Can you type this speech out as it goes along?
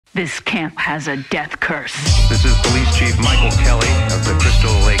This camp has a death curse. This is Police Chief Michael Kelly of the Crystal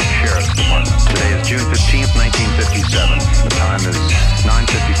Lake Sheriff's Department. Today is June 15th, 1957. The time is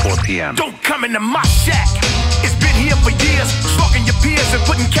 9:54 p.m. Don't come into my shack. It's been here for years, stalking your peers and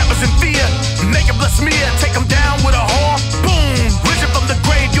putting cameras in fear. Make a bless me, take them down with a whore. Boom, risen from the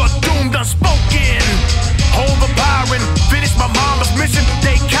grave, you're doomed, unspoken. Overpowering, finish my mama's mission.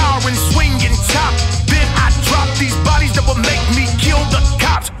 They cowering, swinging, chop. Then I drop these bodies that will make me kill the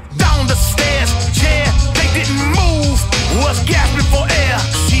cops. Down the stairs, chair, they didn't move. Was gasping for air.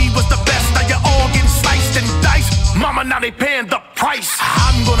 She was the best, now you're all getting sliced and diced. Mama, now they paying the price.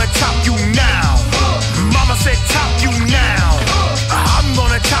 I'm gonna chop you now. Mama said chop you now. I'm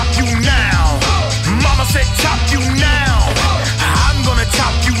gonna chop you now. Mama said chop you now. I'm gonna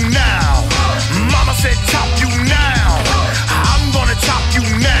chop you now. Mama said chop you now. I'm gonna chop you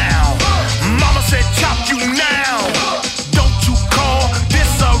now. Mama said chop you now. Don't you call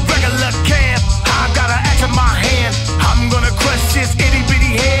this a regular camp? I got an axe in my hand. I'm gonna crush his itty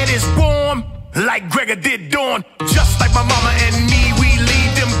bitty head. Is warm like Gregor did Dawn. Just like my mama and me, we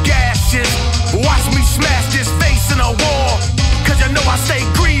leave them gashes. Watch me smash this face in a wall, cause you know I stay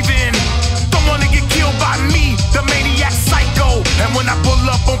grieving. Don't wanna get killed by me, the maniac psycho. And when I pull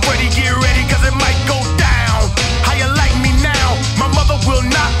up on Freddy, get ready, cause it might go down. How you like me now? My mother will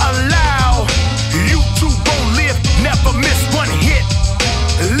not allow. You two won't live, never miss one hit.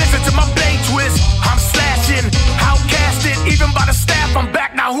 Listen to my blade twist, I'm slashing, outcasted, even by the staff. I'm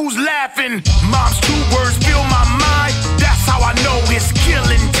back now, who's laughing? Mom's two words fill my mind, that's how I know it's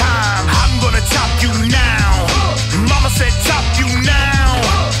killing time. I'm gonna chop you now. Mama said chop you now.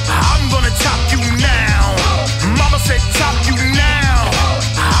 I'm gonna chop you now. Mama said chop you now.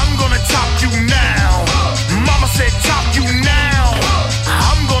 I'm gonna chop you now. Mama said chop you now.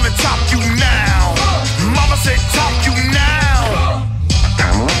 I'm gonna chop you now. Mama said chop you now.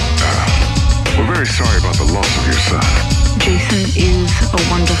 Pamela, we're very sorry about the loss of your son. Jason is a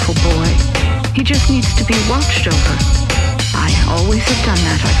wonderful boy. He just needs to be watched over. I always have done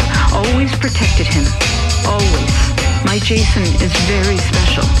that. I've always protected him. Always. My Jason is very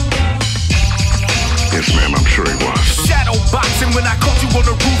special. Yes, ma'am, I'm sure he was. Shadow boxing when I caught you on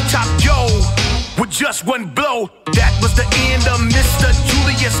the rooftop, yo. With just one blow, that was the end of Mr.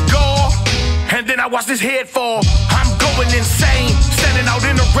 Julius Gore. And then I watched his head fall. I'm going insane, standing out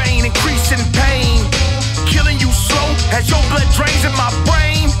in the rain, increasing pain. Killing you slow as your blood drains in my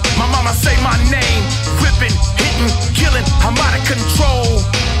brain. My mama say my name, whipping, hitting, killing. I'm out of control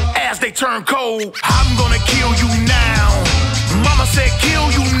as they turn cold. I'm gonna kill you now. Mama said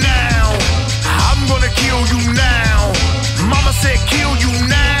kill you now. I'm gonna kill you now. Mama said kill you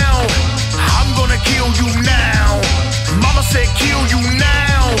now. I'm gonna kill you now. Mama said kill you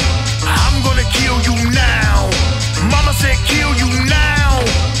now. I'm gonna kill you now. Mama said kill you now.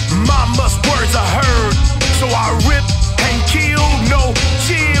 Mama's words are heard, so I rip and kill, no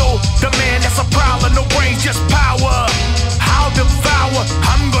chill. The man that's a prowler, no brains, just power. I'll devour,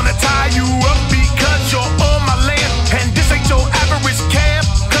 I'm gonna tie you up because you're on my land. And this ain't your average camp,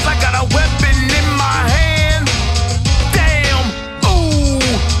 cause I got a weapon in my hand. Damn, ooh,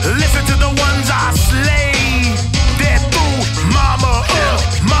 listen to the ones I slay. They're through, mama,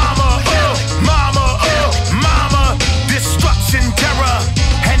 mama, mama, mama. Destruction, terror,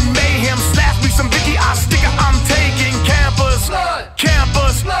 and mayhem. Slap me some Vicky, I sticker, I'm taking campus.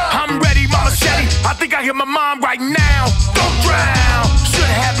 Campus, I'm ready, mama machete. I think I hear my mom right now. Don't drown,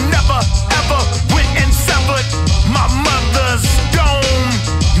 should have never, ever went and severed my mother's